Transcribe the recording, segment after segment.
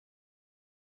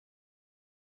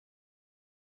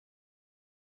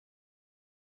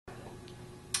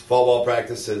fall ball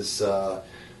practice has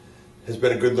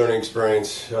been a good learning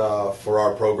experience for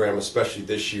our program, especially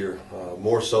this year,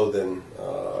 more so than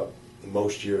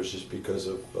most years, just because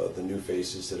of the new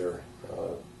faces that are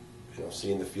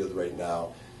seeing the field right now.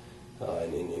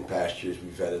 In past years,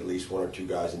 we've had at least one or two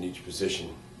guys in each position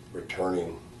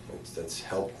returning. That's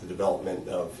helped the development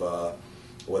of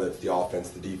whether it's the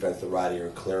offense, the defense, the riding, or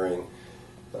clearing,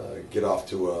 get off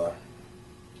to a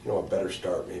better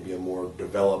start, maybe a more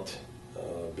developed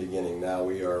beginning. Now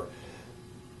we are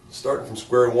starting from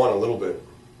square one a little bit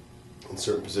in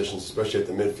certain positions, especially at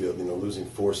the midfield. Losing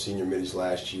 4 senior middies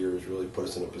last year has really put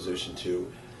us in a position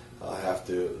to have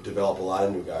to develop a lot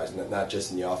of new guys, not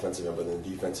just in the offensive end, but in the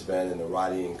defensive end and the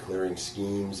riding and clearing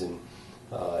schemes and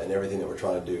everything that we're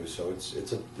trying to do. So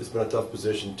it's been a tough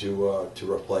position to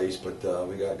replace, but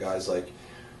we got guys like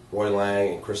Roy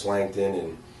Lang and Chris Langton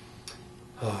and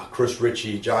Chris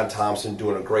Ritchie, John Thompson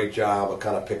doing a great job of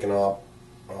kind of picking up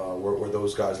where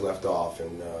those guys left off,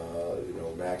 and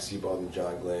Max Sebald and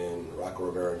John Glenn, Rocco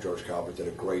Rivera and George Calvert did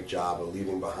a great job of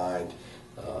leaving behind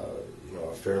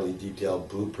a fairly detailed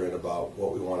blueprint about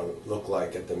what we want to look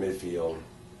like at the midfield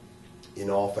in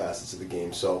all facets of the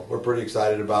game. So we're pretty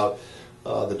excited about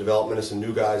the development of some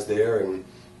new guys there, and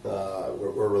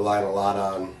we're relying a lot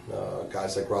on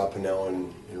guys like Rob Pinnell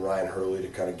and Ryan Hurley to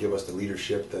kind of give us the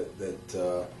leadership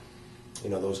that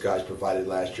those guys provided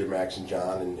last year, Max and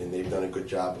John, and they've done a good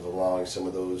job of allowing some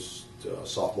of those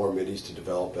sophomore middies to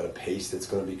develop at a pace that's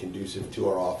going to be conducive to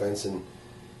our offense. And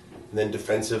then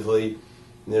defensively,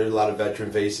 there's a lot of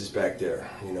veteran faces back there.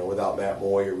 Without Matt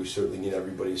Moyer, we certainly need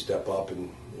everybody to step up and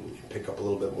pick up a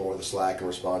little bit more of the slack and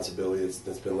responsibility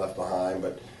that's been left behind.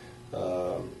 But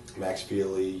Max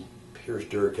Feely, Pierce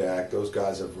Durkak, those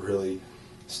guys have really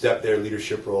stepped their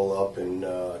leadership role up and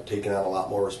taken on a lot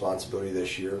more responsibility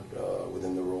this year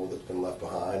within the role that's been left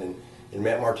behind. And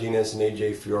Matt Martinez and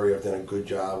AJ Fiore have done a good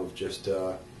job of just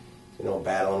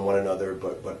battling one another,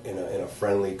 but in a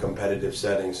friendly, competitive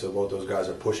setting. So both those guys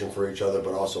are pushing for each other,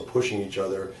 but also pushing each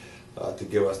other to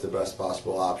give us the best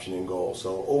possible option and goal.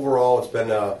 So overall, it's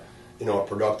been a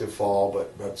productive fall,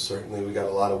 but certainly we got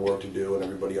a lot of work to do, and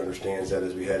everybody understands that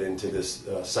as we head into this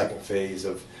second phase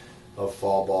of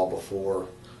fall ball before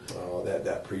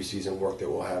that preseason work that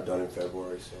we'll have done in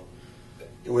February. So,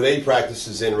 with 8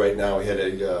 practices in right now, we had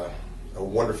a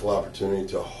wonderful opportunity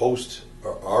to host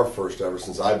our first ever,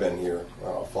 since I've been here,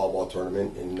 fall ball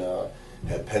tournament, and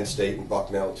had Penn State and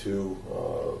Bucknell,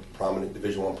 2 prominent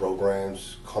Division I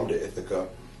programs, come to Ithaca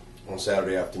on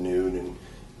Saturday afternoon,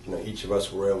 and each of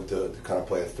us were able to kind of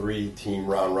play a 3-team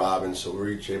round robin, so we were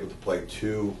each able to play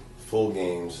 2 full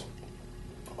games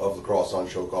of lacrosse on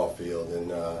Show Field,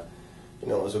 and it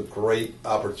was a great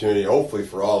opportunity, hopefully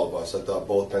for all of us. I thought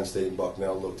both Penn State and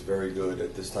Bucknell looked very good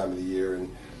at this time of the year, and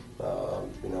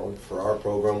for our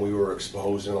program, we were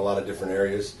exposed in a lot of different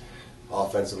areas,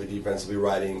 offensively, defensively,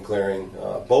 riding and clearing,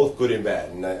 both good and bad.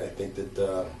 And I think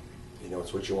that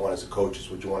it's what you want as a coach, it's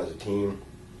what you want as a team,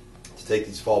 to take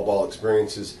these fall ball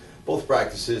experiences, both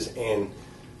practices and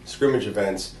scrimmage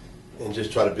events, and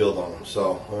just try to build on them.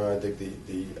 So I think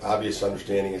the obvious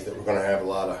understanding is that we're going to have a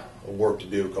lot of work to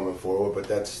do coming forward, but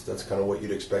that's kind of what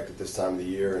you'd expect at this time of the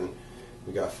year. And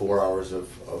we got 4 hours of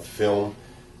film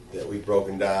that we've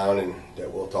broken down and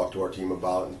that we'll talk to our team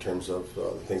about in terms of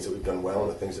the things that we've done well and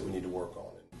the things that we need to work on.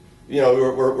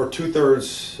 We're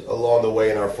 2/3 along the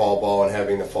way in our fall ball, and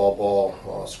having the fall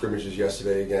ball scrimmages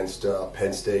yesterday against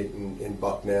Penn State and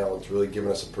Bucknell, it's really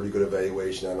given us a pretty good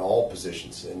evaluation on all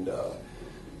positions. And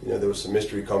there was some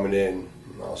mystery coming in,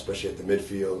 especially at the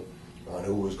midfield, on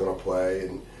who was going to play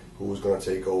and who was going to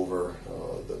take over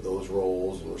those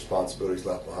roles and responsibilities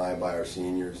left behind by our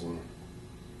seniors. And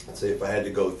I'd say if I had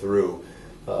to go through,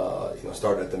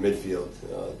 starting at the midfield,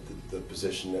 the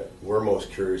position that we're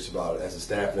most curious about as a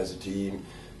staff and as a team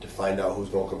to find out who's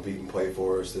going to compete and play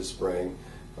for us this spring,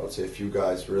 I would say a few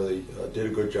guys really did a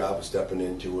good job of stepping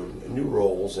into new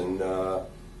roles and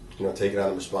taking on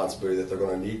the responsibility that they're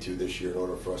going to need to this year in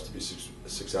order for us to be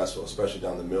successful, especially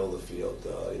down the middle of the field.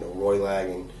 Roy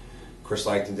Lang and Chris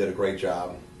Langton did a great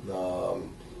job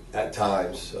at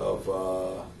times of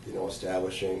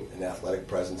establishing an athletic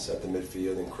presence at the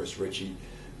midfield, and Chris Ritchie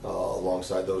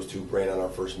alongside those 2 bringing on our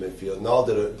first midfield, and all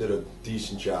did a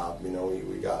decent job.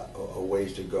 We got a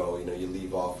ways to go. You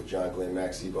leave off with John Glenn,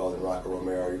 Max Sebald, and Rocco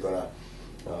Romero.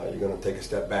 You're gonna take a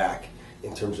step back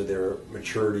in terms of their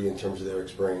maturity, in terms of their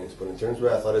experience, but in terms of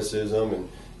athleticism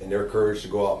and their courage to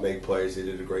go out and make plays, they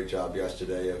did a great job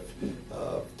yesterday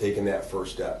of taking that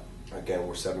first step. Again,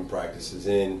 we're 7 practices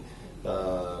in.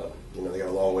 They got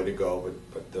a long way to go,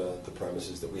 but the premise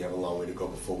is that we have a long way to go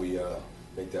before we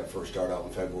make that first start out on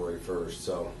February 1st.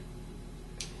 So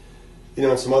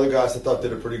And some other guys I thought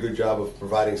did a pretty good job of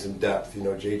providing some depth.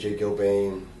 J.J.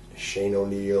 Gilbane, Shane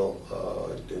O'Neill,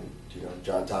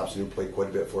 John Thompson, who played quite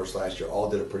a bit for us last year, all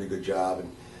did a pretty good job,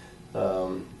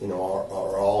 and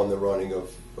are all in the running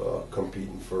of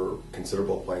competing for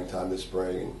considerable playing time this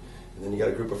spring. And then you got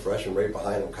a group of freshmen right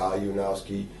behind them: Kyle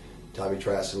Unowski, Tommy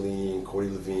Trasseline, Cody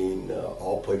Levine,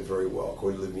 all played very well.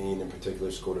 Cody Levine in particular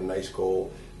scored a nice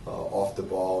goal off the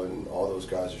ball, and all those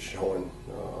guys are showing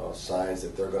signs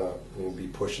that they're going to be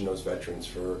pushing those veterans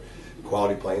for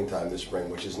quality playing time this spring,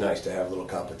 which is nice to have a little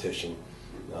competition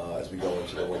as we go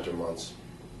into the winter months.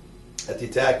 At the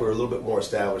attack, we were a little bit more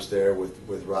established there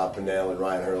with Rob Pennell and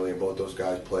Ryan Hurley, and both those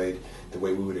guys played the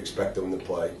way we would expect them to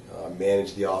play.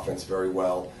 Managed the offense very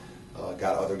well,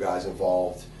 got other guys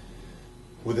involved.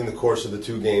 Within the course of the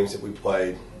 2 games that we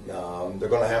played, they're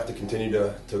going to have to continue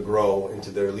to grow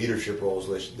into their leadership roles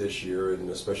this year, and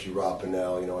especially Rob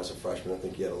Pennell. As a freshman, I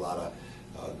think he had a lot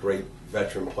of great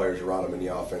veteran players around him in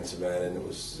the offensive end, and it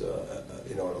was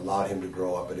it allowed him to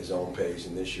grow up at his own pace.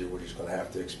 And this year, we're just going to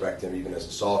have to expect him, even as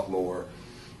a sophomore,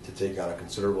 to take on a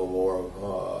considerable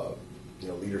more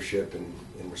leadership and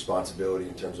responsibility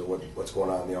in terms of what's going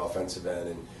on in the offensive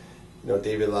end. And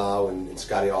David Lau and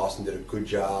Scotty Austin did a good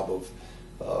job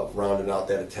of rounding out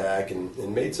that attack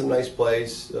and made some nice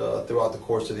plays throughout the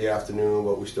course of the afternoon,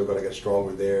 but we still got to get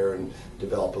stronger there and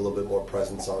develop a little bit more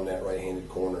presence on that right-handed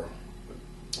corner.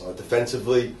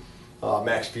 Defensively,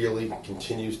 Max Feely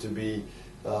continues to be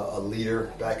a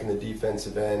leader back in the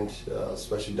defensive end,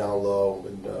 especially down low.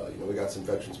 And we got some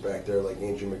veterans back there like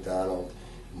Andrew McDonald,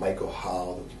 Michael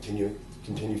Howell, who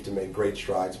continues to make great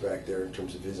strides back there in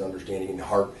terms of his understanding and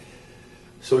heart.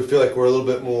 So we feel like we're a little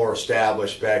bit more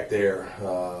established back there.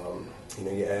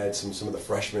 You add some of the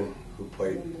freshmen who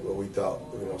played what we thought,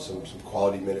 some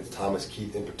quality minutes. Thomas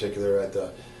Keith in particular at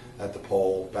the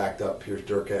pole, backed up Pierce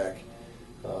Durkak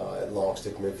at long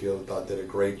stick midfield. Thought did a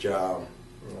great job,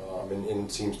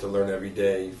 and seems to learn every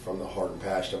day from the heart and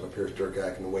passion of a Pierce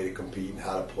Durkak and the way to compete and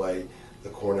how to play the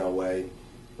Cornell way.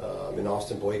 And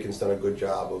Austin Boykin's done a good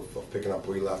job of picking up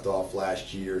where he left off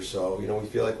last year. So, we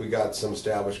feel like we got some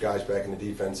established guys back in the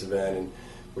defensive end, and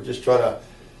we're just trying to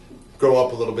grow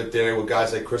up a little bit there with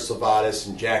guys like Chris Levatis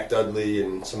and Jack Dudley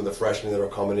and some of the freshmen that are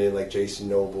coming in like Jason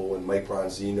Noble and Mike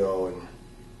Bronzino. And,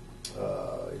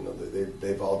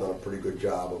 they've all done a pretty good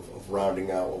job of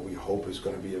rounding out what we hope is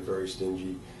going to be a very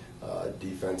stingy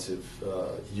defensive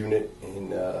unit,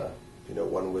 and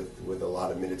one with a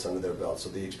lot of minutes under their belt. So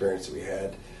the experience that we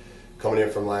had coming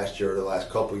in from last year, or the last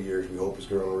couple of years, we hope is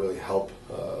going to really help,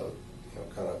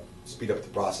 kind of speed up the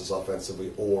process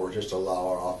offensively, or just allow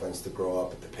our offense to grow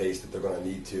up at the pace that they're going to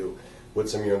need to, with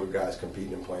some younger guys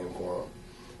competing and playing for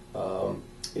them.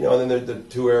 And then the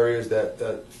 2 areas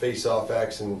that face-off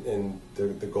X and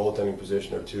the goaltending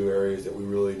position are 2 areas that we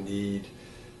really need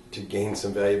to gain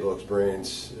some valuable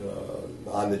experience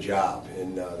on the job,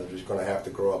 and they're just going to have to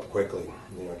grow up quickly.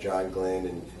 John Glenn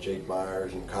and Jake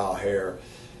Myers and Kyle Hare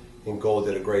in goal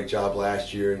did a great job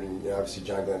last year, and obviously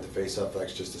John Glenn at the face-off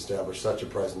X just established such a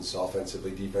presence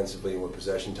offensively, defensively, and with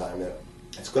possession time that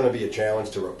it's going to be a challenge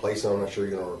to replace him. I'm not sure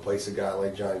you're going to replace a guy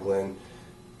like John Glenn,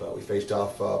 but we faced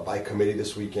off by committee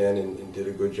this weekend and did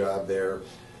a good job there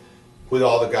with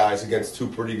all the guys against 2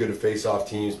 pretty good face-off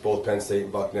teams, both Penn State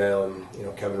and Bucknell.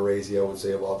 And Kevin Raisey, I would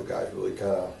say, of all the guys, really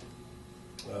kind of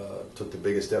took the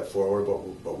biggest step forward.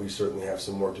 But we certainly have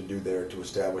some work to do there to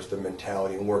establish the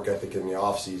mentality and work ethic in the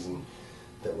off-season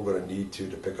that we're going to need to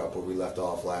pick up where we left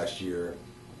off last year.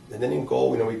 And then in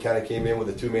goal, we kind of came in with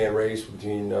a 2-man race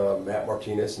between Matt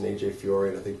Martinez and AJ Fiore,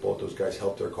 and I think both those guys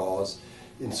helped their cause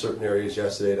in certain areas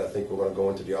yesterday. And I think we're going to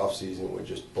go into the offseason with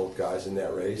just both guys in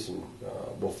that race, and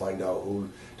we'll find out who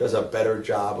does a better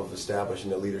job of establishing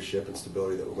the leadership and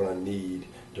stability that we're going to need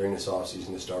during this offseason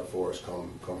to start for us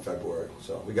come February.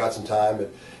 So we got some time,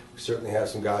 but we certainly have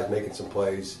some guys making some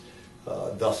plays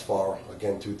thus far.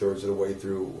 Again, 2/3 of the way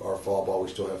through our fall ball. We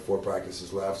still have 4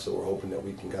 practices left, so we're hoping that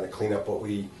we can kind of clean up what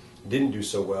we didn't do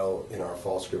so well in our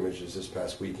fall scrimmages this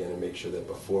past weekend, and make sure that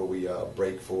before we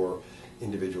break for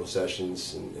individual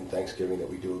sessions and Thanksgiving, that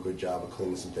we do a good job of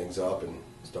cleaning some things up and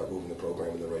start moving the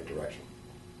program in the right direction.